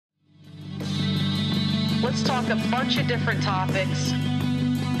Let's talk a bunch of different topics.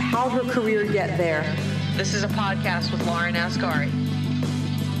 How'd her career get there? This is a podcast with Lauren Asghari.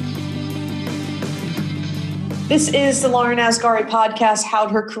 This is the Lauren Asghari podcast,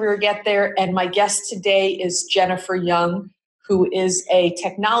 How'd Her Career Get There? And my guest today is Jennifer Young, who is a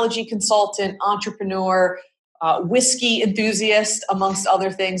technology consultant, entrepreneur, whiskey enthusiast, amongst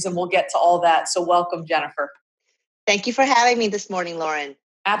other things, and we'll get to all that. So welcome, Jennifer. Thank you for having me this morning, Lauren.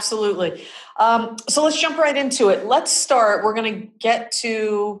 Absolutely. So let's jump right into it. Let's start. We're going to get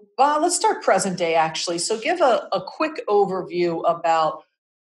to, let's start present day, actually. So give a quick overview about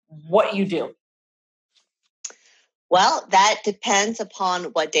what you do. Well, that depends upon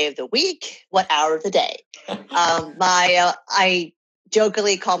what day of the week, what hour of the day. I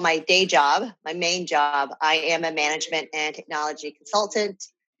jokingly call my day job, my main job, I am a management and technology consultant.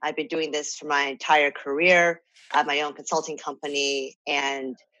 I've been doing this for my entire career. I have my own consulting company,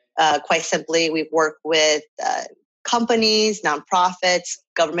 and quite simply, we work with companies, nonprofits,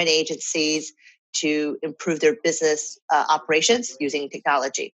 government agencies to improve their business operations using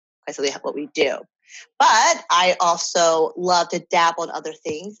technology. Quite simply, what we do. But I also love to dabble in other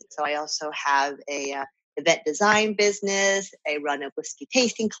things. So I also have a event design business. I run a whiskey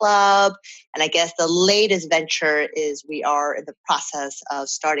tasting club. And I guess the latest venture is we are in the process of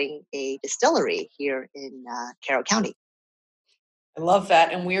starting a distillery here in Carroll County. I love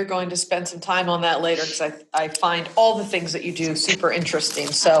that. And we are going to spend some time on that later because I find all the things that you do super interesting.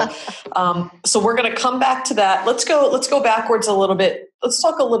 So so we're going to come back to that. Let's go backwards a little bit. Let's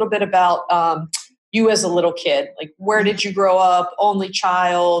talk a little bit about you as a little kid. Like, where did you grow up? Only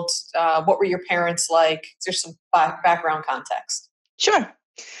child? What were your parents like? Is there some background context? Sure.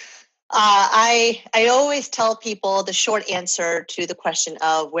 I always tell people the short answer to the question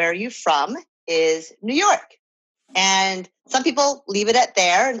of where are you from is New York. And some people leave it at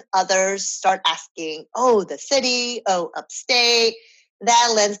there and others start asking, oh, the city, oh, upstate.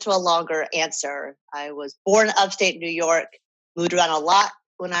 That lends to a longer answer. I was born upstate New York, moved around a lot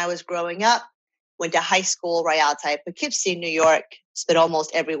when I was growing up, went to high school right outside Poughkeepsie, New York, spent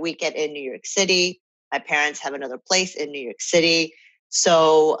almost every weekend in New York City. My parents have another place in New York City.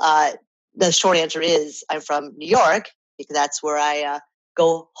 So the short answer is I'm from New York because that's where I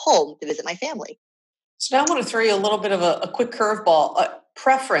go home to visit my family. So now I want to throw you a little bit of a quick curveball.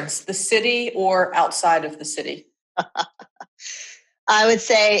 Preference, the city or outside of the city? I would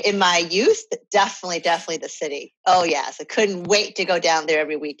say in my youth, definitely the city. Oh, yes. I couldn't wait to go down there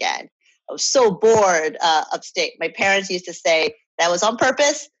every weekend. I was so bored upstate. My parents used to say that was on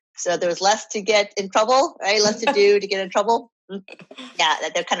purpose. So there was less to get in trouble, right? Less to do to get in trouble. Yeah,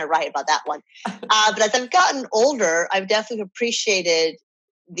 they're kind of right about that one. But as I've gotten older, I've definitely appreciated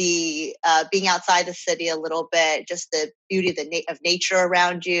the being outside the city a little bit, just the beauty of nature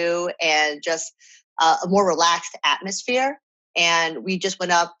around you and just a more relaxed atmosphere. And we just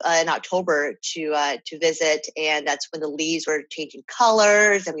went up in October to visit, and that's when the leaves were changing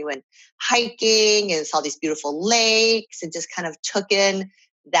colors, and we went hiking and saw these beautiful lakes and just kind of took in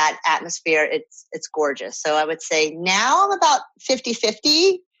that atmosphere. It's gorgeous. So I would say now I'm about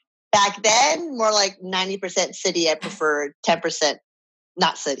 50-50. Back then, more like 90% city. I prefer 10%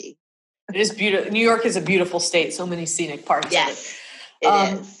 not city. It is beautiful. New York is a beautiful state. So many scenic parts. Yes, of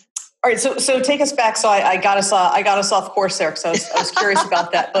it. It is. All right, so take us back. So I got us off course there because I was curious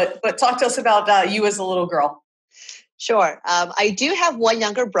about that. But talk to us about you as a little girl. Sure. I do have one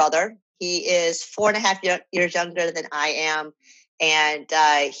younger brother. He is 4.5 years younger than I am, and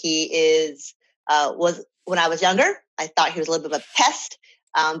he was when I was younger. I thought he was a little bit of a pest.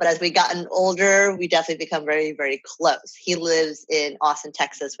 But as we gotten older, we definitely become very, very close. He lives in Austin,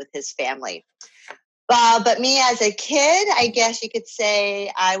 Texas with his family. But me as a kid, I guess you could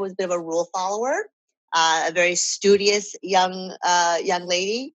say I was a bit of a rule follower, a very studious young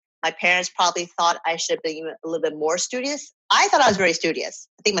lady. My parents probably thought I should have been a little bit more studious. I thought I was very studious.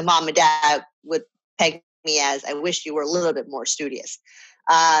 I think my mom and dad would peg me as, I wish you were a little bit more studious.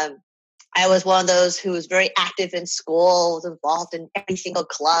 I was one of those who was very active in school, was involved in every single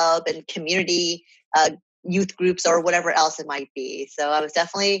club and community youth groups or whatever else it might be. So I was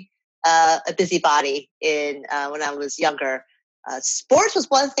definitely a busybody when I was younger. Sports was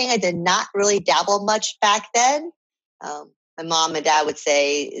one thing I did not really dabble much back then. My mom and dad would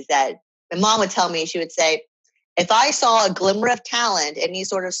say is that my mom would tell me, she would say, if I saw a glimmer of talent, any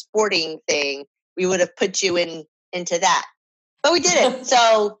sort of sporting thing, we would have put you into that. But we didn't.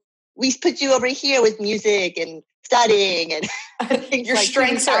 So we put you over here with music and studying and things. Your like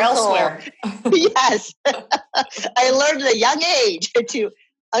strengths are elsewhere. Yes. I learned at a young age to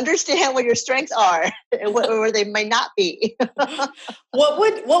understand what your strengths are and where they might not be.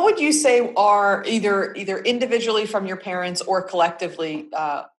 What would you say are either individually from your parents or collectively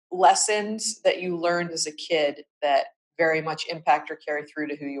lessons that you learned as a kid that very much impact or carry through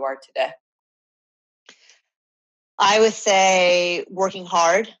to who you are today? I would say working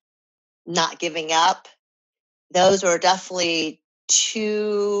hard, not giving up. Those were definitely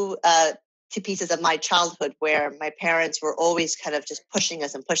two pieces of my childhood where my parents were always kind of just pushing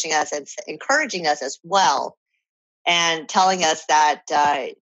us and encouraging us as well, and telling us that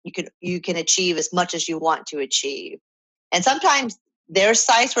you can achieve as much as you want to achieve. And sometimes their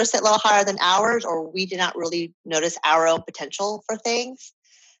sights were set a little higher than ours, or we did not really notice our own potential for things.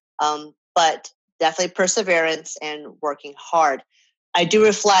 But definitely perseverance and working hard. I do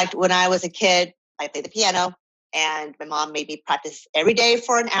reflect when I was a kid, I played the piano, and my mom made me practice every day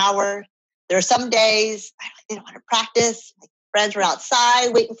for an hour. There are some days I didn't want to practice. My friends were outside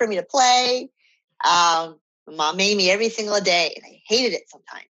waiting for me to play. My mom made me every single day, and I hated it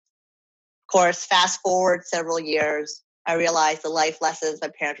sometimes. Of course, fast forward several years, I realized the life lessons my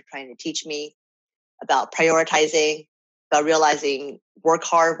parents were trying to teach me about prioritizing, about realizing work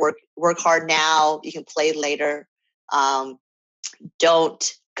hard now, you can play later.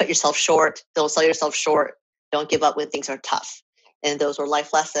 Don't cut yourself short. Don't sell yourself short. Don't give up when things are tough. And those were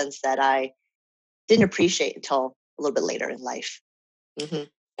life lessons that I didn't appreciate until a little bit later in life. Mm-hmm.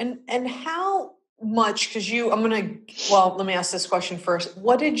 And how much, because let me ask this question first.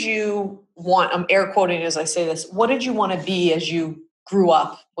 What did you want? I'm air quoting as I say this. What did you want to be as you grew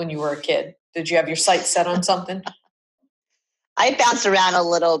up when you were a kid? Did you have your sights set on something? I bounced around a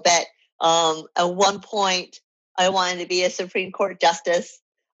little bit. At one point, I wanted to be a Supreme Court justice.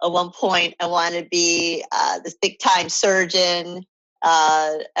 At one point, I wanted to be this big time surgeon.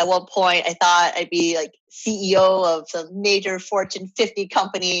 At one point, I thought I'd be like CEO of some major Fortune 50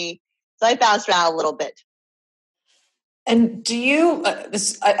 company. So I bounced around a little bit. And do you,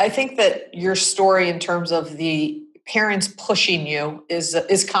 I think that your story in terms of the parents pushing you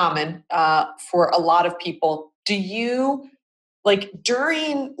is common for a lot of people. Do you, like,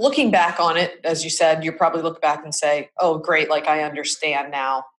 during looking back on it, as you said, you probably look back and say, oh, great, like I understand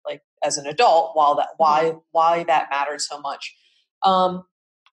now, like as an adult, why that mattered so much.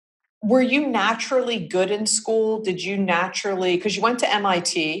 Were you naturally good in school? Did you naturally, because you went to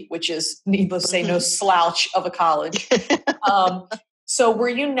MIT, which is, needless to say, no slouch of a college. So were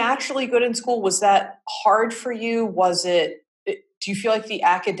you naturally good in school? Was that hard for you? Do you feel like the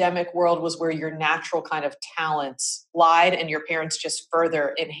academic world was where your natural kind of talents lied and your parents just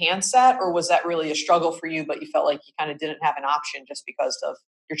further enhanced that? Or was that really a struggle for you, but you felt like you kind of didn't have an option just because of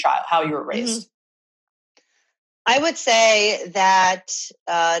your how you were raised? I would say that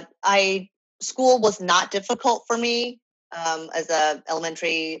school was not difficult for me as a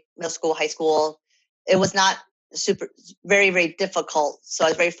elementary, middle school, high school. It was not very, very difficult. So I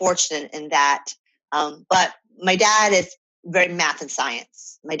was very fortunate in that. But my dad is very math and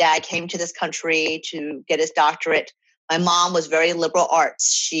science. My dad came to this country to get his doctorate. My mom was very liberal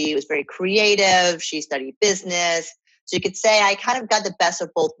arts. She was very creative. She studied business. So you could say I kind of got the best of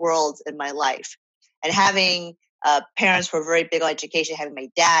both worlds in my life. And having parents who were very big on education, having my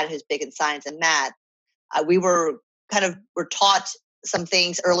dad who's big in science and math, we were taught some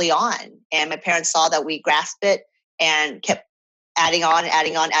things early on. And my parents saw that we grasped it and kept adding on.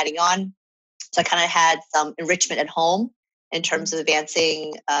 So I kind of had some enrichment at home in terms of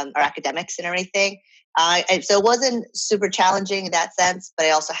advancing our academics and everything. And so it wasn't super challenging in that sense, but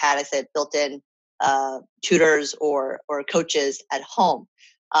I also had, I said, built-in tutors or coaches at home.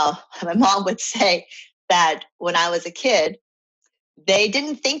 My mom would say that when I was a kid, they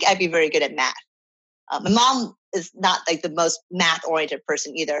didn't think I'd be very good at math. My mom is not like the most math-oriented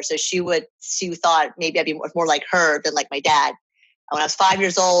person either, so she thought maybe I'd be more like her than like my dad. When I was 5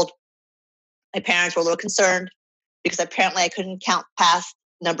 years old, my parents were a little concerned because apparently I couldn't count past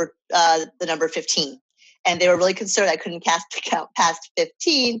the number 15. And they were really concerned I couldn't count past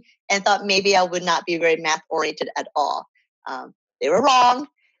 15 and thought maybe I would not be very math-oriented at all. They were wrong,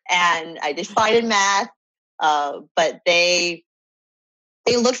 and I did fine in math, but they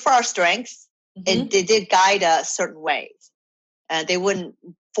looked for our strengths, and they did guide us certain ways. They wouldn't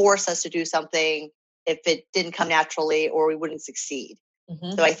force us to do something if it didn't come naturally or we wouldn't succeed.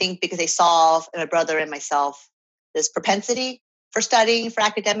 So I think because they saw in my brother and myself this propensity for studying, for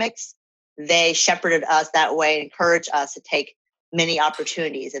academics, they shepherded us that way and encouraged us to take many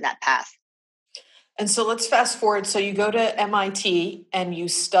opportunities in that path. And so let's fast forward. So you go to MIT and you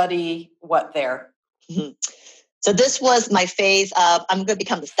study what there? So this was my phase of, I'm going to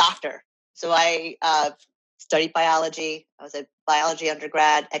become this doctor. So I studied biology. I was a biology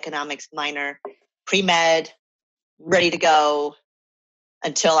undergrad, economics minor, pre-med, ready to go,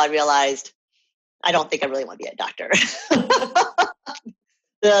 until I realized I don't think I really want to be a doctor.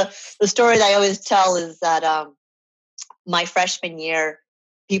 The story that I always tell is that my freshman year,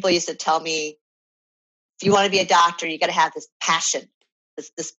 people used to tell me, if you want to be a doctor, you got to have this passion,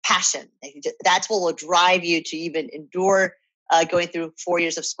 this passion. That's what will drive you to even endure going through 4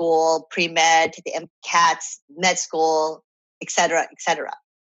 years of school, pre-med, take the MCATs, med school, et cetera, et cetera.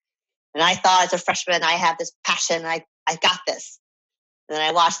 And I thought as a freshman, I have this passion. I got this. And then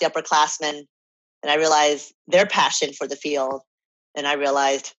I watched the upperclassmen and I realized their passion for the field. And I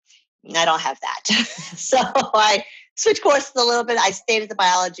realized I don't have that. So I switched courses a little bit. I stayed as a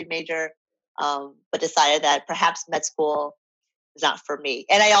biology major, but decided that perhaps med school is not for me.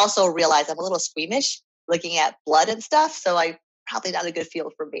 And I also realized I'm a little squeamish looking at blood and stuff. So I probably not a good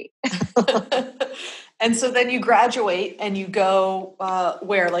field for me. And so then you graduate and you go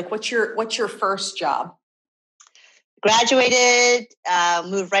where? Like, what's your first job? Graduated,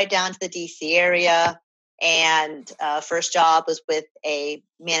 moved right down to the DC area. And first job was with a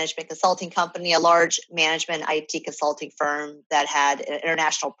management consulting company, a large management IT consulting firm that had an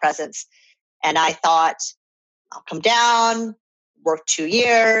international presence. And I thought, I'll come down, work 2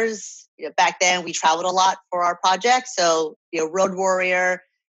 years. Back then, we traveled a lot for our projects. So, road warrior.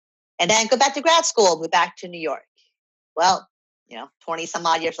 And then go back to grad school, move back to New York. Well, 20 some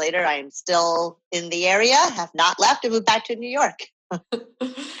odd years later, I am still in the area, have not left and moved back to New York.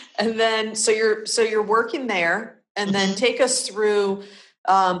 And then, so you're working there, and then take us through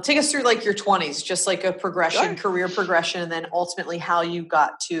like your 20s, just like a progression, career progression, and then ultimately how you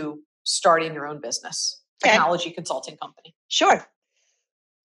got to starting your own business, technology consulting company. Sure.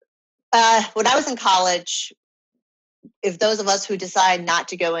 When I was in college, if those of us who decide not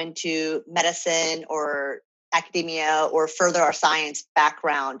to go into medicine or academia or further our science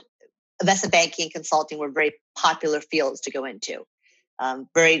background, investment banking and consulting were very popular fields to go into.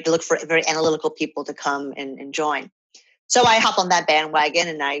 To look for very analytical people to come and join. So I hopped on that bandwagon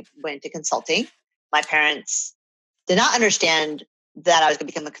and I went to consulting. My parents did not understand that I was going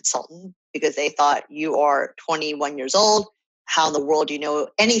to become a consultant because they thought, you are 21 years old. How in the world do you know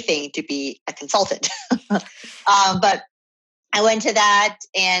anything to be a consultant? But I went to that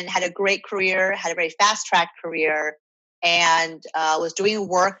and had a great career, had a very fast track career, and was doing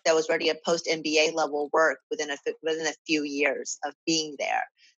work that was already a post MBA level work within a few years of being there.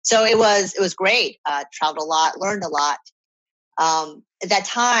 So it was great. Traveled a lot, learned a lot. At that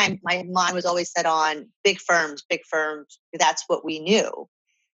time, my mind was always set on big firms. That's what we knew.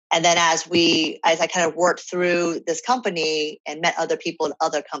 And then as I kind of worked through this company and met other people in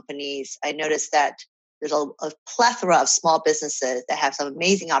other companies, I noticed that there's a plethora of small businesses that have some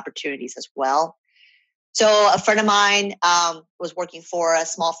amazing opportunities as well. So a friend of mine was working for a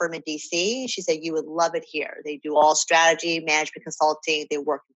small firm in DC. She said, you would love it here. They do all strategy, management consulting. They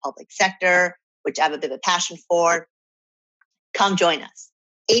work in public sector, which I have a bit of a passion for. Come join us.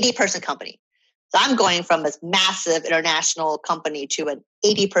 80-person company. So I'm going from this massive international company to an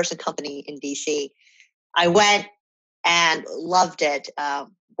 80-person company in DC. I went and loved it.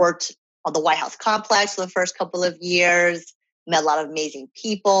 Worked on the White House complex for the first couple of years, met a lot of amazing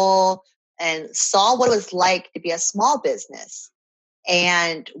people, and saw what it was like to be a small business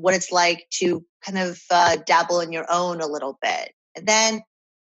and what it's like to kind of dabble in your own a little bit. And then a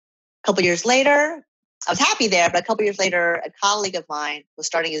couple of years later, I was happy there, but a couple of years later, a colleague of mine was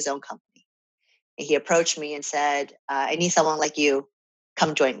starting his own company. And he approached me and said, I need someone like you.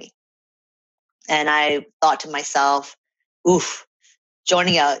 Come join me. And I thought to myself, oof,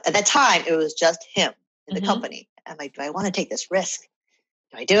 at that time, it was just him in the company. I'm like, do I want to take this risk?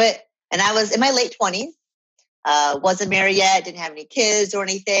 Do I do it? And I was in my late 20s, wasn't married yet, didn't have any kids or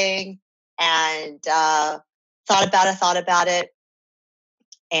anything, and thought about it.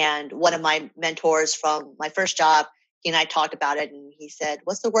 And one of my mentors from my first job, he and I talked about it, and he said,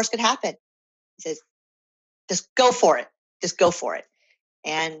 what's the worst could happen? He says, just go for it. Just go for it.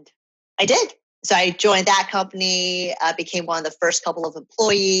 And I did. So I joined that company, became one of the first couple of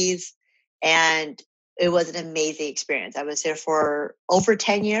employees, and it was an amazing experience. I was there for over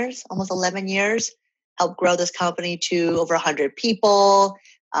 10 years, almost 11 years, helped grow this company to over 100 people,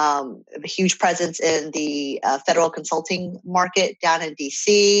 a huge presence in the federal consulting market down in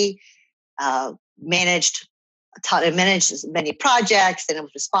DC, managed many projects, and I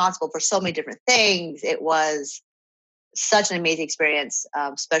was responsible for so many different things. It was such an amazing experience,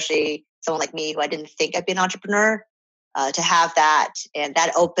 especially someone like me who I didn't think I'd be an entrepreneur, to have that. And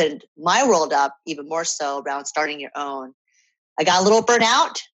that opened my world up even more so around starting your own. I got a little burnt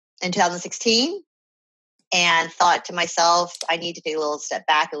out in 2016. and thought to myself, I need to take a little step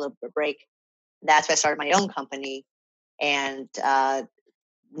back, a little bit of a break. That's why I started my own company. And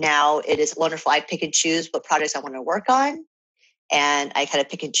now it is wonderful. I pick and choose what projects I want to work on. And I kind of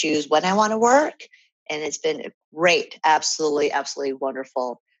pick and choose when I want to work. And it's been great. Absolutely, absolutely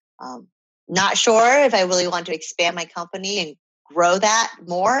wonderful. Not sure if I really want to expand my company and grow that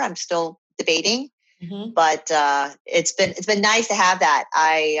more. I'm still debating. But it's been nice to have that.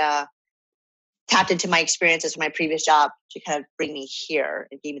 I tapped into my experiences from my previous job to kind of bring me here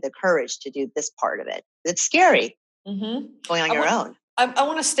and give me the courage to do this part of it. It's scary going on your own. I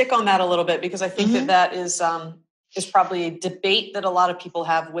want to stick on that a little bit because I think that is probably a debate that a lot of people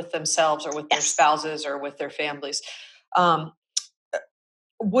have with themselves or with their spouses or with their families.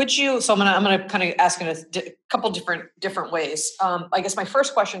 Would you? So I'm gonna kind of ask in a couple different ways. I guess my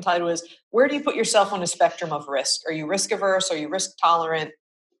first question, Tide, was where do you put yourself on a spectrum of risk? Are you risk averse? Are you risk tolerant?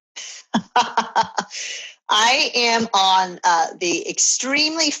 I am on the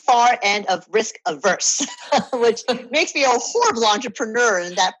extremely far end of risk averse, which makes me a horrible entrepreneur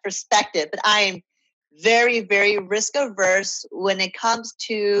in that perspective. But I am very, very risk averse when it comes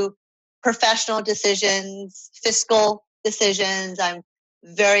to professional decisions, fiscal decisions. I'm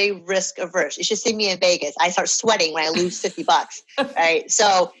very risk averse. You should see me in Vegas. I start sweating when I lose $50, right?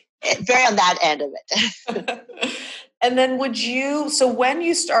 So very on that end of it. And then so when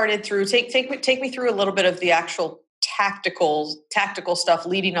you started through, take me through a little bit of the actual tactical stuff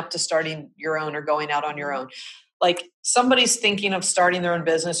leading up to starting your own or going out on your own. Like somebody's thinking of starting their own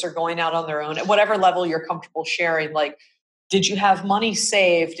business or going out on their own at whatever level you're comfortable sharing. Like, did you have money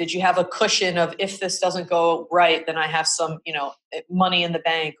saved? Did you have a cushion of if this doesn't go right, then I have some, money in the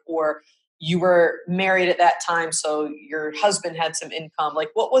bank? Or you were married at that time, so your husband had some income. Like,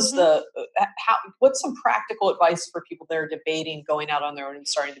 what was what's some practical advice for people that are debating going out on their own and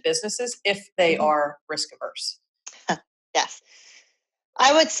starting the businesses if they are risk averse? Yes.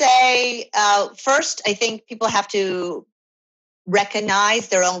 I would say, first, I think people have to recognize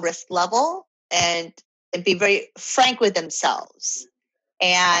their own risk level and be very frank with themselves.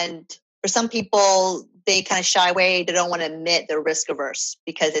 And for some people, they kind of shy away. They don't want to admit they're risk averse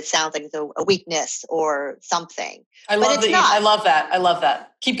because it sounds like it's a weakness or something. I love that. I love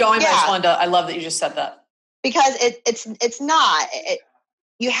that. Keep going, I just wanted to, I love that you just said that. Because it's not.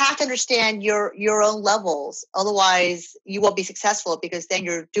 You have to understand your own levels. Otherwise, you won't be successful because then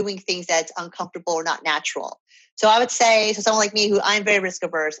you're doing things that's uncomfortable or not natural. So I would say, so someone like me, who I'm very risk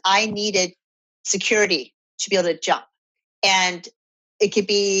averse, I needed security to be able to jump. And it could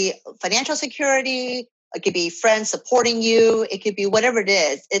be financial security. It could be friends supporting you. It could be whatever it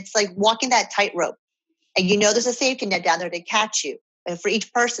is. It's like walking that tightrope. And there's a safety net down there to catch you. And for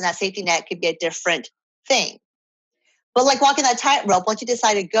each person, that safety net could be a different thing. But like walking that tightrope, once you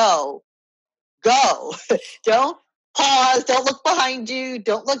decide to go. Don't pause. Don't look behind you.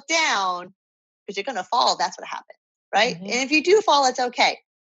 Don't look down because you're going to fall. That's what happens, right? And if you do fall, it's okay.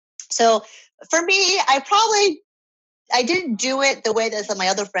 So for me, I didn't do it the way that some of my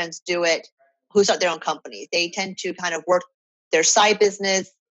other friends do it who start their own companies. They tend to kind of work their side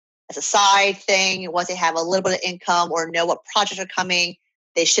business as a side thing. Once they have a little bit of income or know what projects are coming,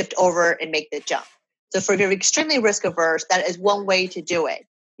 they shift over and make the jump. So if you're extremely risk averse, that is one way to do it.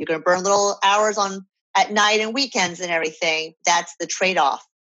 You're going to burn little hours at night and weekends and everything. That's the trade-off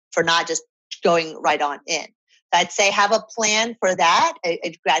for not just going right on in. So I'd say have a plan for that,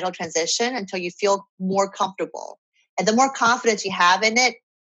 a gradual transition until you feel more comfortable. And the more confidence you have in it,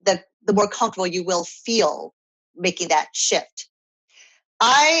 the more comfortable you will feel making that shift.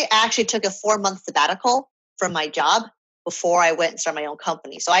 I actually took a 4-month sabbatical from my job before I went and started my own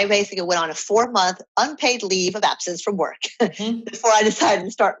company. So I basically went on a 4-month unpaid leave of absence from work before I decided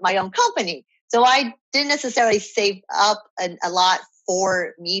to start my own company. So I didn't necessarily save up a lot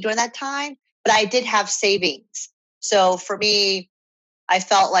for me during that time, but I did have savings. So for me, I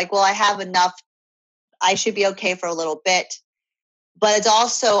felt like, well, I have enough. I should be okay for a little bit. But it's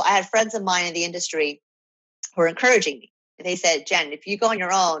also, I had friends of mine in the industry who were encouraging me. And they said, Jen, if you go on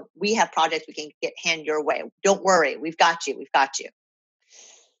your own, we have projects we can hand your way. Don't worry. We've got you.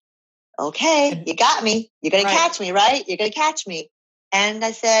 Okay, you got me. You're going to catch me, right? You're going to catch me. And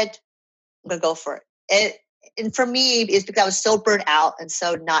I said, I'm going to go for it. And for me, it's because I was so burnt out and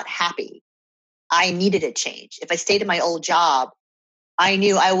so not happy. I needed a change. If I stayed in my old job, I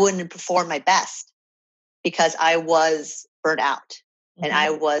knew I wouldn't perform my best because I was burnt out and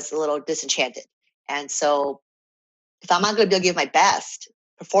I was a little disenchanted. And so if I'm not going to be able to give my best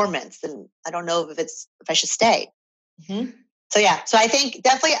performance, then I don't know if I should stay. So so I think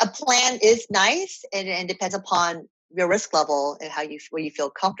definitely a plan is nice and depends upon your risk level and where you feel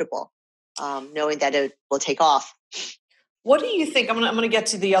comfortable. knowing that it will take off. What do you think? I'm going to get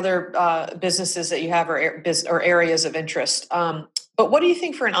to the other businesses that you have or areas of interest. But what do you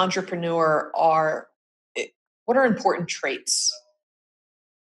think for an entrepreneur what are important traits?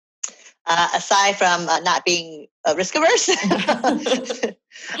 Aside from not being risk averse,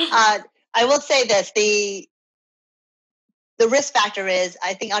 I will say this: the risk factor is,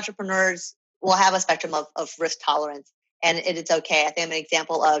 I think entrepreneurs will have a spectrum of risk tolerance, and it's okay. I think I'm an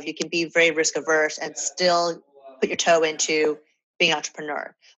example of, you can be very risk averse and still put your toe into being an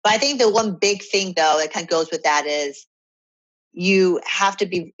entrepreneur. But I think the one big thing, though, that kind of goes with that is you have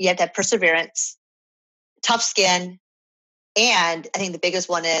to have perseverance, tough skin, and I think the biggest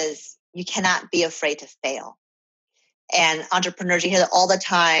one is you cannot be afraid to fail. And entrepreneurs, you hear that all the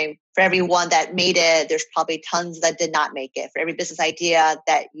time. For everyone that made it, there's probably tons that did not make it. For every business idea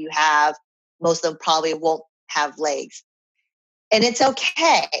that you have, most of them probably won't have legs. And it's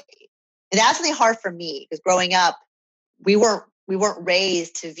okay. And that's really hard for me, because growing up, we weren't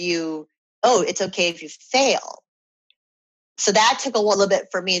raised to view, oh, it's okay if you fail. So that took a little bit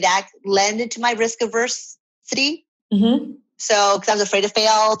for me. That lended to my risk aversity. Mm-hmm. So, because I was afraid to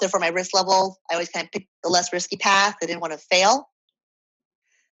fail, therefore my risk level, I always kind of picked the less risky path. I didn't want to fail.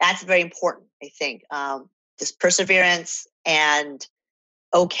 That's very important, I think. Just perseverance and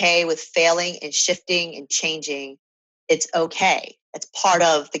okay with failing and shifting and changing. It's okay. It's part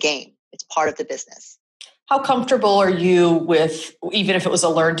of the game. It's part of the business. How comfortable are you with, even if it was a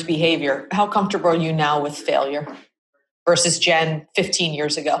learned behavior, how comfortable are you now with failure versus Jen 15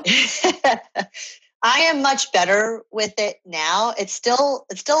 years ago? I am much better with it now. It's still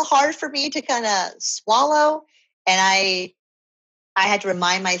hard for me to kind of swallow. And I had to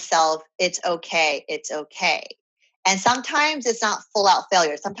remind myself, it's okay. It's okay. And sometimes it's not full out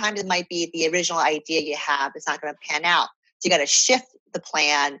failure. Sometimes it might be the original idea you have. It's not going to pan out. So you got to shift the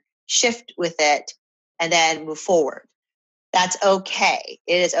plan, shift with it, and then move forward. That's okay.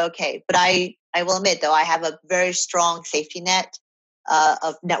 It is okay. But I will admit, though, I have a very strong safety net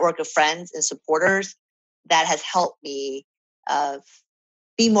of network of friends and supporters that has helped me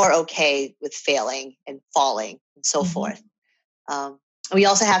be more okay with failing and falling and so forth. We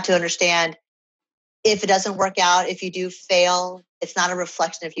also have to understand, if it doesn't work out, if you do fail, it's not a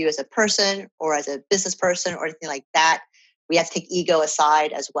reflection of you as a person or as a business person or anything like that. We have to take ego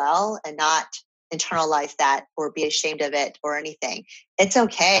aside as well and not internalize that or be ashamed of it or anything. It's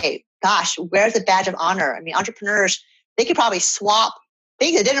okay. Gosh, where's the badge of honor? I mean, entrepreneurs, they could probably swap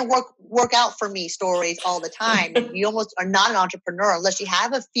things that didn't work out for me stories all the time. You almost are not an entrepreneur unless you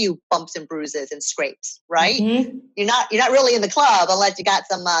have a few bumps and bruises and scrapes, right? Mm-hmm. You're not really in the club unless you got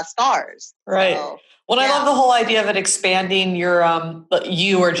some scars. Right. So, well, yeah. I love the whole idea of it expanding your,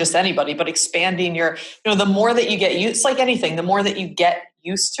 you or just anybody, but expanding your, the more that you get used, it's like anything, the more that you get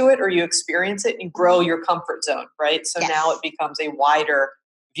used to it or you experience it, you grow your comfort zone, right? So now it becomes a wider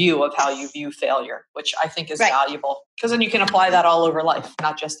view of how you view failure, which I think is valuable, because then you can apply that all over life,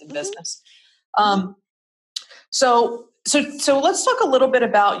 not just in business. So let's talk a little bit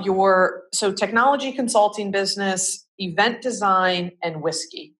about your technology consulting business, event design, and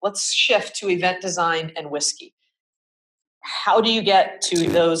whiskey. Let's shift to event design and whiskey. How do you get to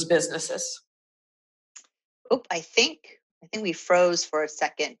those businesses? I think we froze for a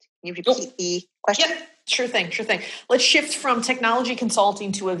second. Can you repeat the question? Yeah, sure thing. Let's shift from technology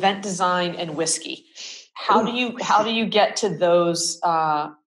consulting to event design and whiskey. How do you get to those?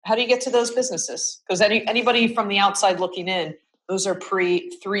 How do you get to those businesses? Because anybody from the outside looking in, those are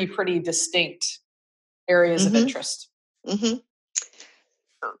three pretty distinct areas of interest. Mm-hmm.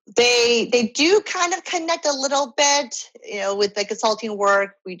 They do kind of connect a little bit, with the consulting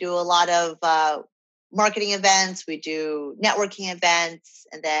work. We do a lot of marketing events, we do networking events,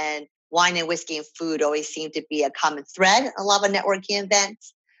 and then wine and whiskey and food always seem to be a common thread, a lot of networking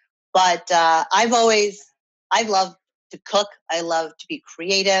events. But I've loved to cook. I love to be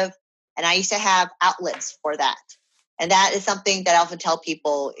creative. And I used to have outlets for that. And that is something that I often tell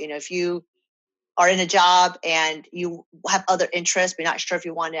people, if you are in a job and you have other interests, but you're not sure if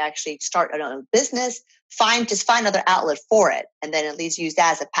you want to actually start a business, find other outlet for it. And then at least use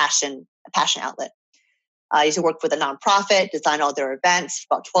that as a passion outlet. I used to work with a nonprofit, design all their events.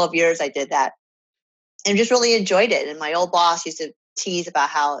 For about 12 years, I did that and just really enjoyed it. And my old boss used to tease about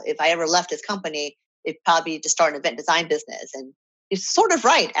how if I ever left his company, it'd probably to start an event design business. And he's sort of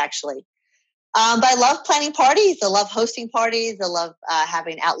right, actually. But I love planning parties. I love hosting parties. I love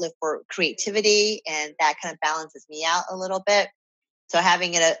having an outlet for creativity. And that kind of balances me out a little bit. So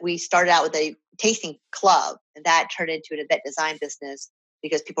we started out with a tasting club, and that turned into an event design business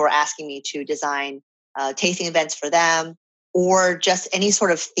because people were asking me to design tasting events for them. or just any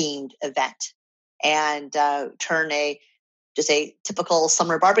sort of themed event, and turn a typical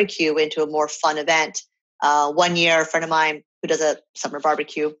summer barbecue into a more fun event. One year, a friend of mine who does a summer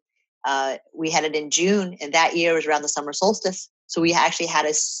barbecue, we had it in June, and that year was around the summer solstice. So we actually had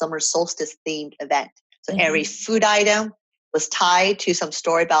a summer solstice themed event. So every food item was tied to some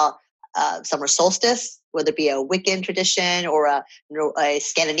story about summer solstice, whether it be a Wiccan tradition or a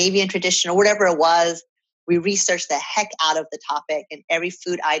Scandinavian tradition or whatever it was. We researched the heck out of the topic, and every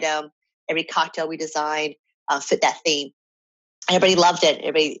food item, every cocktail we designed fit that theme. Everybody loved it.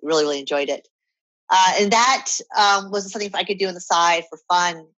 Everybody really, really enjoyed it. And that was something I could do on the side for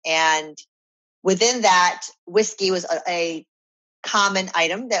fun. And within that, whiskey was a common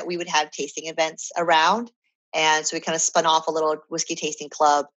item that we would have tasting events around. And so we kind of spun off a little whiskey tasting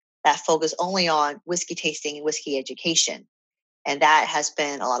club that focused only on whiskey tasting and whiskey education. And that has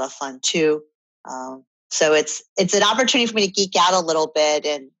been a lot of fun too. So it's an opportunity for me to geek out a little bit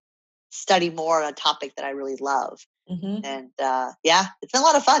and study more on a topic that I really love. And it's been a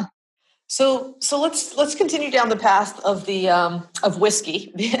lot of fun. So let's continue down the path of the of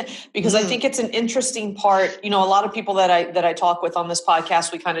whiskey because I think it's an interesting part. You know, a lot of people that I talk with on this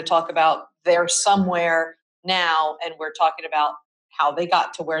podcast, we kind of talk about they're somewhere now, and we're talking about how they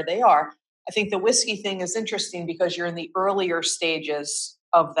got to where they are. I think the whiskey thing is interesting because you're in the earlier stages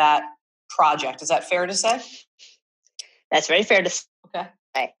of that project. Is that fair to say? That's very fair to say.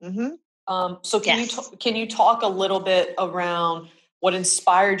 Okay. So can you talk a little bit around what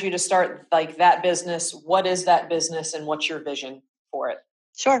inspired you to start like that business? What is that business and what's your vision for it?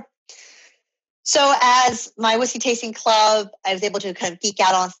 Sure. So as my whiskey tasting club, I was able to kind of geek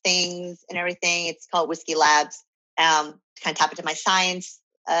out on things and everything. It's called Whiskey Labs. To kind of tap into my science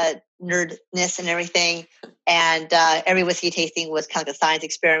nerdness and everything. And every whiskey tasting was kind of a science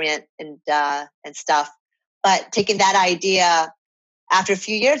experiment and stuff. But taking that idea, after a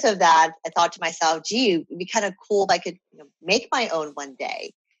few years of that, I thought to myself, gee, it'd be kind of cool if I could make my own one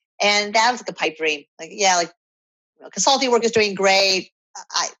day. And that was like a pipe dream. Consulting work is doing great.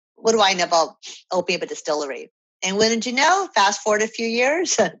 What do I know about opening up a distillery? And when did you know? Fast forward a few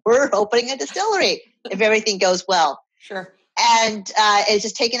years, we're opening a distillery if everything goes well. Sure. And it's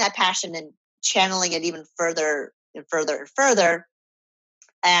just taking that passion and channeling it even further and further and further.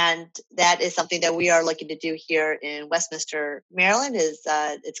 And that is something that we are looking to do here in Westminster, Maryland.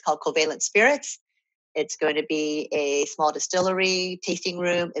 It's called Covalent Spirits. It's going to be a small distillery, tasting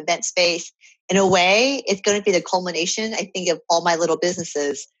room, event space. In a way, it's going to be the culmination, I think, of all my little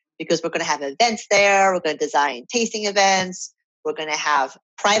businesses, because we're going to have events there. We're going to design tasting events. We're going to have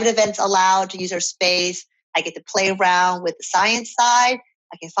private events allowed to use our space. I get to play around with the science side.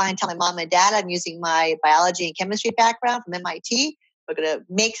 I can tell my mom and dad I'm using my biology and chemistry background from MIT. We're going to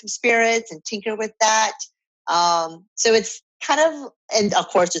make some spirits and tinker with that. So it's kind of, and of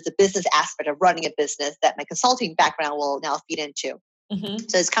course, there's the business aspect of running a business that my consulting background will now feed into.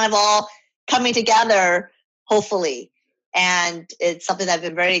 So it's kind of all coming together, hopefully. And it's something that I've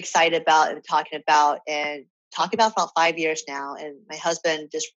been very excited about and talking about for about 5 years now. And my husband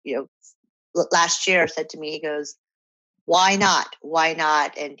just, last year said to me, he goes, why not? Why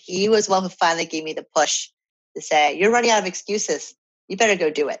not? And he was one who finally gave me the push to say, you're running out of excuses. You better go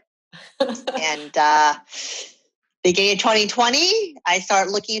do it. And beginning of 2020, I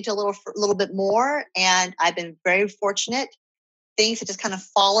started looking into a little bit more, and I've been very fortunate. Things have just kind of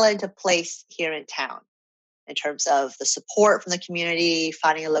fallen into place here in town in terms of the support from the community,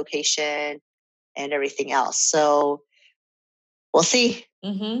 finding a location, and everything else. So we'll see.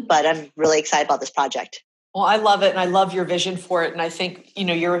 But I'm really excited about this project. Well, I love it, and I love your vision for it. And I think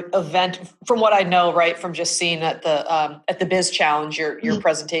your event, from what I know, right, from just seeing at the Biz Challenge, your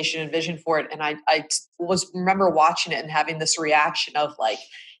presentation and vision for it, and I remember watching it and having this reaction of like,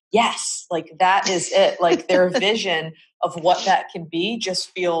 yes, like that is it. Like their vision of what that can be just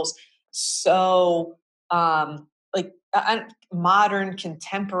feels so modern,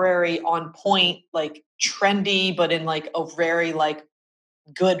 contemporary, on point, like trendy, but in like a very like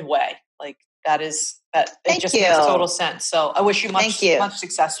good way. Like that it just makes total sense. So I wish you much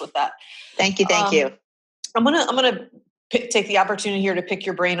success with that. Thank you. I'm gonna take the opportunity here to pick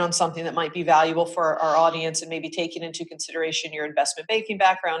your brain on something that might be valuable for our audience, and maybe taking into consideration your investment banking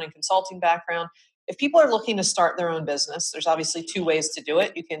background and consulting background. If people are looking to start their own business, there's obviously two ways to do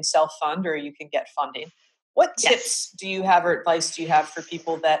it. You can self-fund or you can get funding. What tips do you have or advice do you have for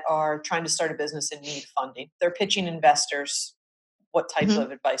people that are trying to start a business and need funding? They're pitching investors. What type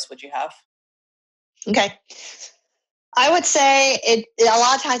of advice would you have? Okay. I would say it a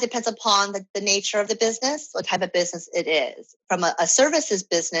lot of times depends upon the nature of the business, what type of business it is. From a services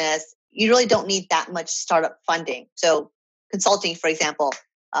business, you really don't need that much startup funding. So consulting, for example,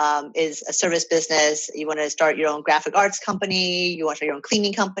 is a service business. You want to start your own graphic arts company. You want to start your own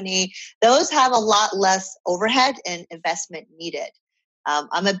cleaning company. Those have a lot less overhead and investment needed.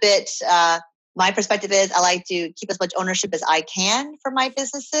 I'm a bit, my perspective is I like to keep as much ownership as I can for my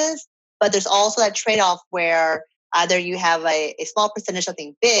businesses, but there's also that trade-off where either you have a small percentage of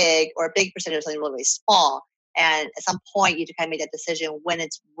something big or a big percentage of something really, really small. And at some point, you kind of make that decision when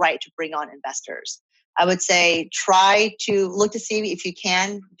it's right to bring on investors. I would say try to look to see if you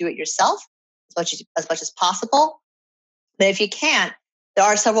can do it yourself as much as possible. But if you can't, there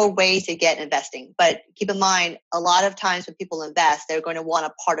are several ways to get investing. But keep in mind, a lot of times when people invest, they're going to want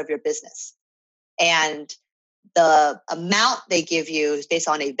a part of your business. And the amount they give you is based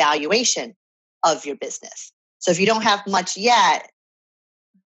on a valuation of your business. So if you don't have much yet,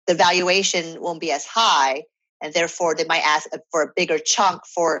 the valuation won't be as high. And therefore, they might ask for a bigger chunk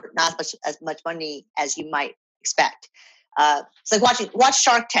for not as much money as you might expect. It's like watch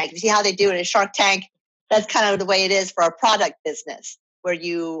Shark Tank. You see how they do it in Shark Tank? That's kind of the way it is for a product business, where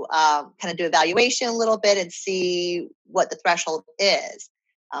you kind of do evaluation a little bit and see what the threshold is.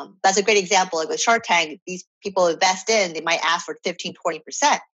 That's a great example. Like with Shark Tank, these people invest in, they might ask for 15,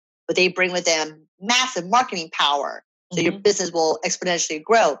 20%, but they bring with them massive marketing power. So your business will exponentially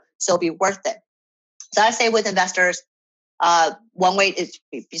grow. So it'll be worth it. So I say with investors, one way is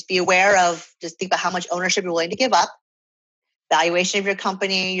just be aware of, just think about how much ownership you're willing to give up, valuation of your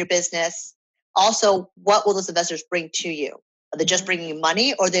company, your business. Also, what will those investors bring to you? Are they just bringing you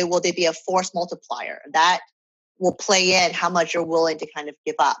money, or will they be a force multiplier? That will play in how much you're willing to kind of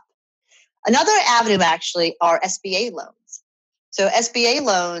give up. Another avenue actually are SBA loans. So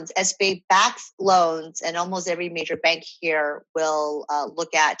SBA backs loans, and almost every major bank here will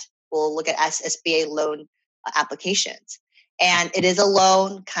look at SBA loan applications. And it is a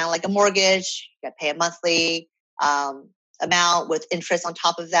loan, kind of like a mortgage. You got to pay a monthly amount with interest on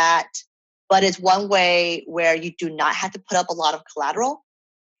top of that. But it's one way where you do not have to put up a lot of collateral,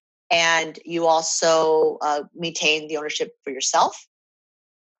 and you also maintain the ownership for yourself.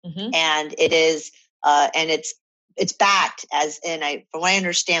 And it is, and it's backed, as in, from what I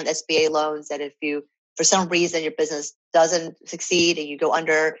understand, SBA loans, that if you, for some reason, your business doesn't succeed and you go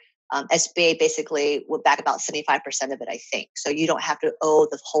under, SBA basically will back about 75% of it, I think. So you don't have to owe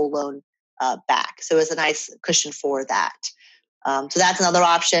the whole loan back. So it's a nice cushion for that. So that's another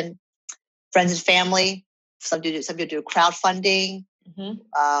option. Friends and family. Some do crowdfunding,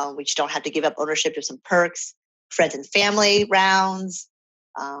 which don't have to give up ownership to some perks. Friends and family rounds.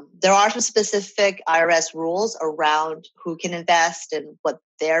 There are some specific IRS rules around who can invest and what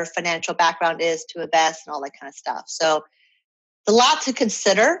their financial background is to invest and all that kind of stuff. So it's a lot to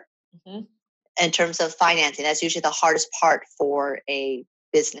consider in terms of financing. That's usually the hardest part for a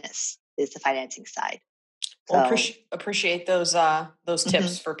business, is the financing side. Well, appreciate those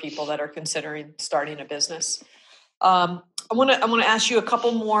tips for people that are considering starting a business. I want to ask you a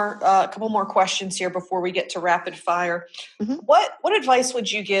couple more questions here before we get to rapid fire. What advice would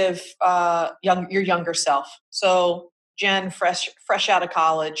you give your younger self? So Jen, fresh out of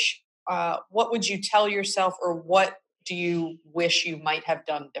college, what would you tell yourself, or what do you wish you might have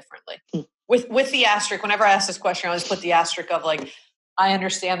done differently? With the asterisk, whenever I ask this question, I always put the asterisk of, like, I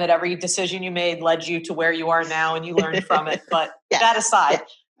understand that every decision you made led you to where you are now and you learned from it. But that aside.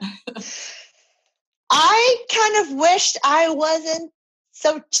 I kind of wished I wasn't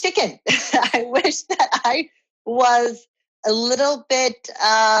so chicken. I wish that I was a little bit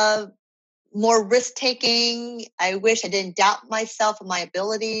more risk-taking. I wish I didn't doubt myself and my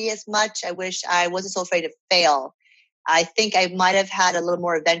ability as much. I wish I wasn't so afraid to fail. I think I might have had a little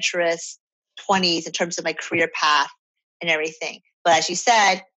more adventurous 20s in terms of my career path and everything. But as you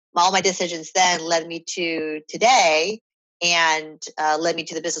said, all my decisions then led me to today, and led me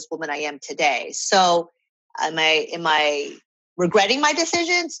to the businesswoman I am today. So am I regretting my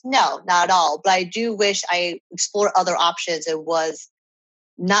decisions? No, not at all. But I do wish I explored other options and was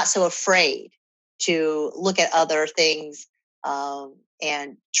not so afraid to look at other things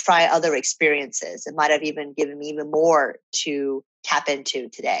and try other experiences. It might have even given me even more to tap into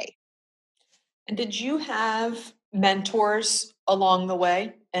today. And did you have mentors along the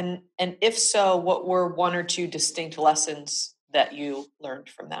way? And if so, what were one or two distinct lessons that you learned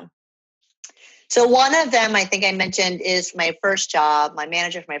from them? So one of them, I think I mentioned, is my first job, my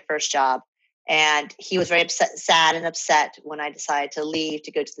manager for my first job. And he was very sad and upset when I decided to leave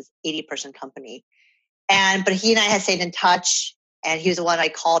to go to this 80-person company. But he and I had stayed in touch, and he was the one I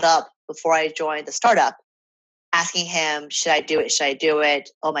called up before I joined the startup, asking him, should I do it? Should I do it?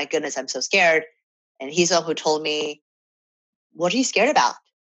 Oh my goodness, I'm so scared. And he's the one who told me, what are you scared about?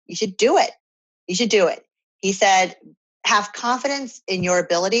 You should do it. You should do it. He said, have confidence in your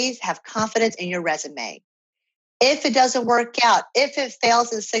abilities, have confidence in your resume. If it doesn't work out, if it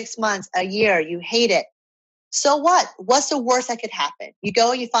fails in 6 months, a year, you hate it, so what? What's the worst that could happen? You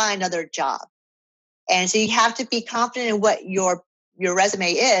go and you find another job. And so you have to be confident in what your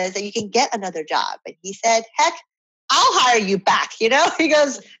resume is, that you can get another job. And he said, heck, I'll hire you back. He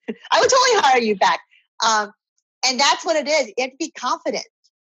goes, I would totally hire you back. And that's what it is. You have to be confident.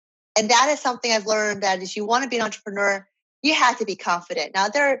 And that is something I've learned, that if you want to be an entrepreneur, you have to be confident. Now,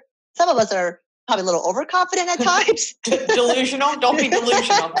 some of us are probably a little overconfident at times. Delusional? Don't be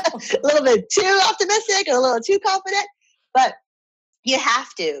delusional. A little bit too optimistic or a little too confident. But you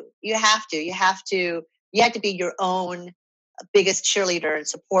have to be your own biggest cheerleader and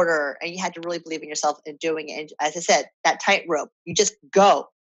supporter. And you have to really believe in yourself and doing it. And as I said, that tightrope, you just go,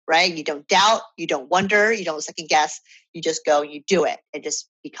 right? You don't doubt, you don't wonder, you don't second guess. You just go and you do it and just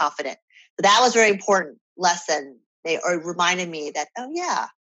be confident. So that was a very important lesson. They reminded me that, oh yeah,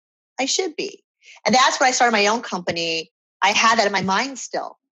 I should be. And that's when I started my own company. I had that in my mind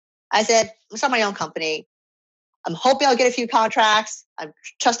still. I said, I'm starting my own company. I'm hoping I'll get a few contracts. I'm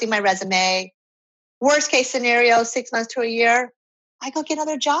trusting my resume. Worst case scenario, 6 months to a year, I go get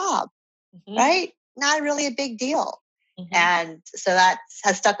another job, right? Not really a big deal. And so that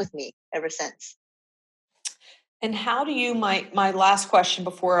has stuck with me ever since. And how do you, my last question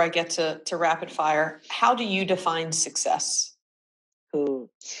before I get to rapid fire, how do you define success?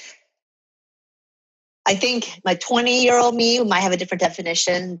 I think my 20-year-old me might have a different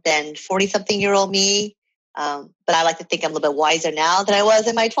definition than 40-something-year-old me. But I like to think I'm a little bit wiser now than I was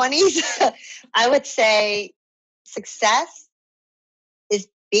in my 20s. I would say success is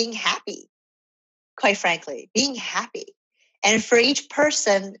being happy, quite frankly, being happy. And for each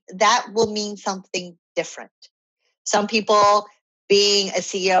person, that will mean something different. Some people, being a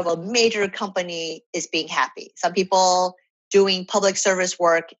CEO of a major company is being happy. Some people doing public service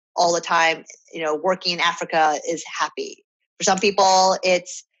work all the time, working in Africa is happy. For some people,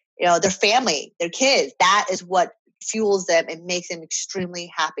 it's their family, their kids. That is what fuels them and makes them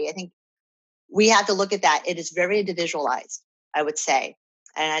extremely happy. I think we have to look at that. It is very individualized, I would say.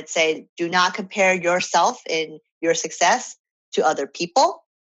 And I'd say, do not compare yourself in your success to other people,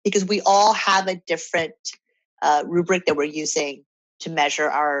 because we all have a different rubric that we're using to measure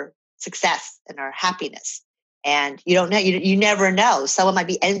our success and our happiness. And you don't know, you never know. Someone might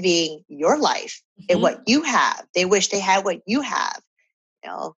be envying your life and what you have. They wish they had what you have.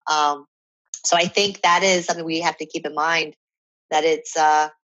 So I think that is something we have to keep in mind, that it's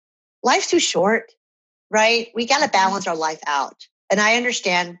life's too short, right? We got to balance our life out. And I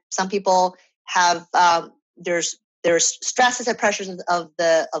understand some people have there's stresses and pressures of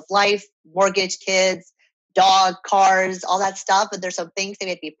life, mortgage, kids, dog, cars, all that stuff. But there's some things that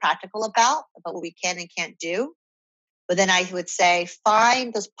we have to be practical about what we can and can't do. But then I would say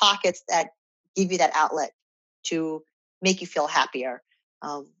find those pockets that give you that outlet to make you feel happier,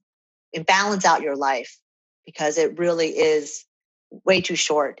 and balance out your life, because it really is way too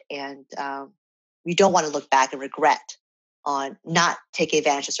short. And you don't want to look back and regret on not taking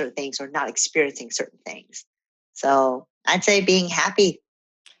advantage of certain things or not experiencing certain things. So I'd say being happy.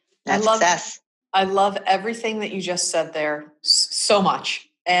 That's success. I love everything that you just said there so much.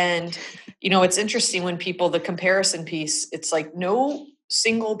 And, it's interesting when the comparison piece, it's like no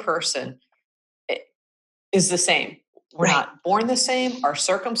single person is the same. We're not born the same. Our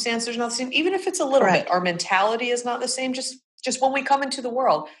circumstances are not the same. Even if it's a little bit, our mentality is not the same, just when we come into the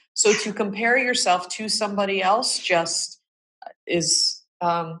world. So to compare yourself to somebody else just is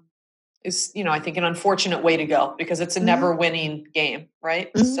I think an unfortunate way to go, because it's a never winning game,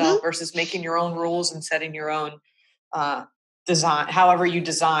 right? So versus making your own rules and setting your own design, however you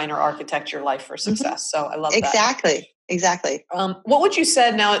design or architect your life for success. So I love that. Exactly. What would you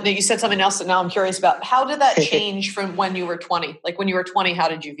said now that you said something else that now I'm curious about? How did that change from when you were 20? Like when you were 20, how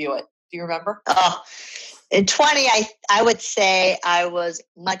did you view it? Do you remember? Oh, in 20, I would say I was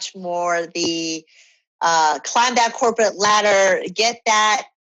much more the climb that corporate ladder, get that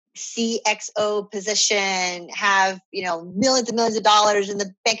CXO position, have, millions and millions of dollars in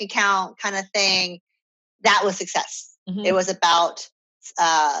the bank account kind of thing. That was success. It was about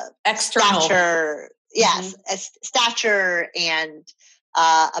external stature. Yes, stature, and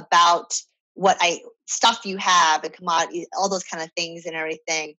about what stuff you have and commodity, all those kind of things and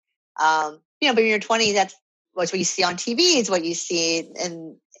everything. But in your 20s, that's what you see on TV. It's what you see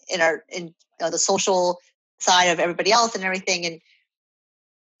in the social side of everybody else and everything. And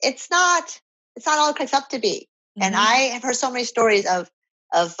it's not all it cracked up to be. And I have heard so many stories of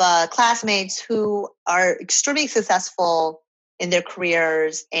classmates who are extremely successful in their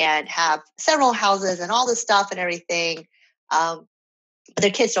careers and have several houses and all this stuff and everything. But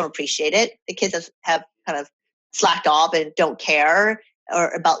their kids don't appreciate it. The kids have kind of slacked off and don't care or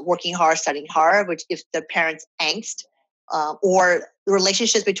about working hard, studying hard, which gives their parents angst. Or the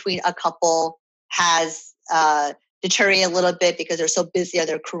relationships between a couple has deteriorated a little bit because they're so busy on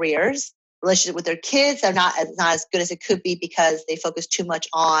their careers. Relationship with their kids are not as good as it could be because they focus too much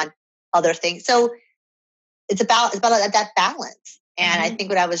on other things. So it's about that balance. And I think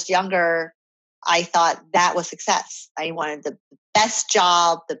when I was younger, I thought that was success. I wanted the best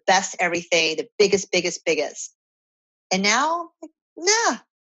job, the best everything, the biggest. And now, nah,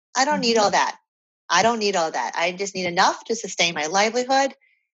 I don't need all that. I just need enough to sustain my livelihood.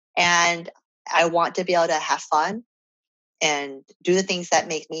 And I want to be able to have fun and do the things that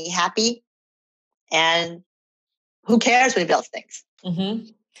make me happy. And who cares what anybody else thinks?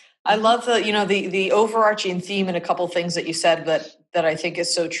 Mm-hmm. I love the overarching theme and a couple of things that you said that I think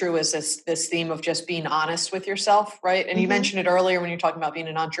is so true is this theme of just being honest with yourself, right? And you mentioned it earlier when you're talking about being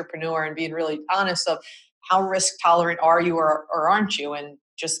an entrepreneur and being really honest of how risk tolerant are you or aren't you, and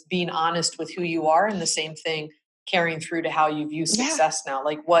just being honest with who you are, and the same thing carrying through to how you view success now.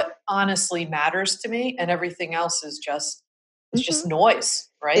 Like what honestly matters to me, and everything else is just just noise,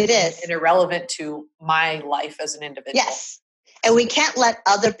 right? It is. And irrelevant to my life as an individual. Yes. And we can't let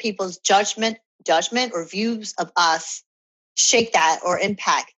other people's judgment or views of us shake that or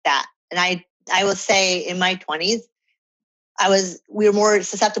impact that. And I will say in my 20s, we were more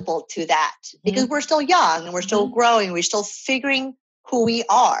susceptible to that because we're still young and we're still growing. We're still figuring who we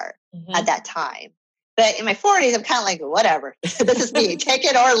are at that time. But in my 40s, I'm kind of like, whatever. This is me. Take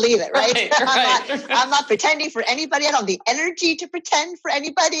it or leave it, right? I'm not pretending for anybody. I don't have the energy to pretend for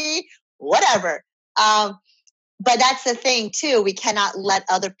anybody, whatever. But that's the thing, too. We cannot let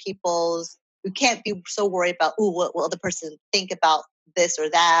we can't be so worried about, what will the person think about this or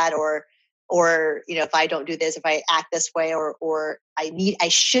that, or if I don't do this, if I act this way, or I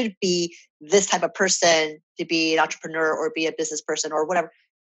should be this type of person to be an entrepreneur or be a business person or whatever.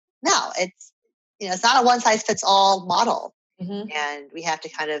 No, it's not a one size fits all model. And we have to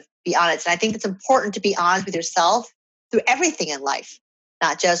kind of be honest. And I think it's important to be honest with yourself through everything in life,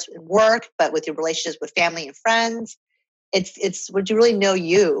 not just in work, but with your relationships with family and friends. It's when you really know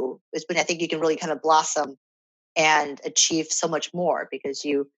you is when I think you can really kind of blossom and achieve so much more, because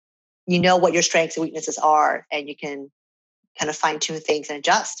you know what your strengths and weaknesses are, and you can kind of fine tune things and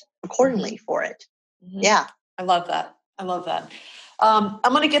adjust accordingly for it. Yeah. I love that. I'm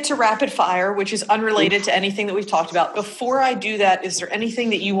going to get to rapid fire, which is unrelated to anything that we've talked about. Before I do that, is there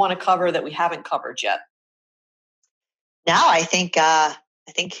anything that you want to cover that we haven't covered yet? No, I think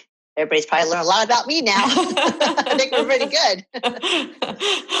everybody's probably learned a lot about me now. I think we're pretty good.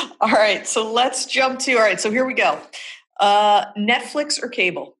 All right. So let's jump to, so here we go. Netflix or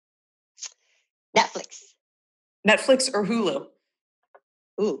cable? Netflix or Hulu?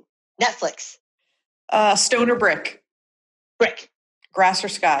 Ooh, Netflix. Stone or brick? Brick. Grass or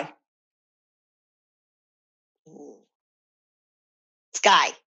sky? Ooh.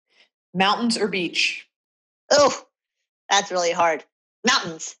 Sky. Mountains or beach? Oh, that's really hard.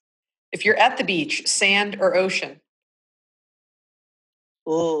 Mountains. If you're at the beach, sand or ocean?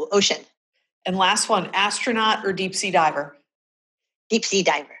 Ooh, ocean. And last one, astronaut or deep sea diver? Deep sea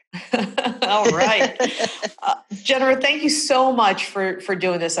diver. All right. Jennifer, thank you so much for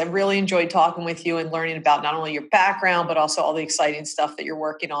doing this. I really enjoyed talking with you and learning about not only your background, but also all the exciting stuff that you're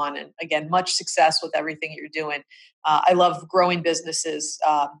working on. And again, much success with everything you're doing. I love growing businesses,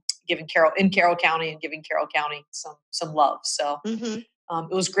 in Carroll County, and giving Carroll County some love. So it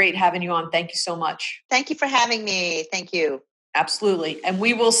was great having you on. Thank you so much. Thank you for having me. Thank you. Absolutely. And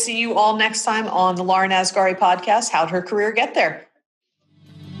we will see you all next time on the Lauren Asghari podcast, How'd Her Career Get There?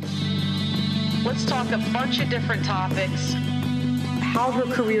 Let's talk a bunch of different topics. How'd her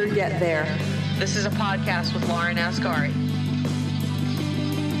career get there? This is a podcast with Lauren Asghari.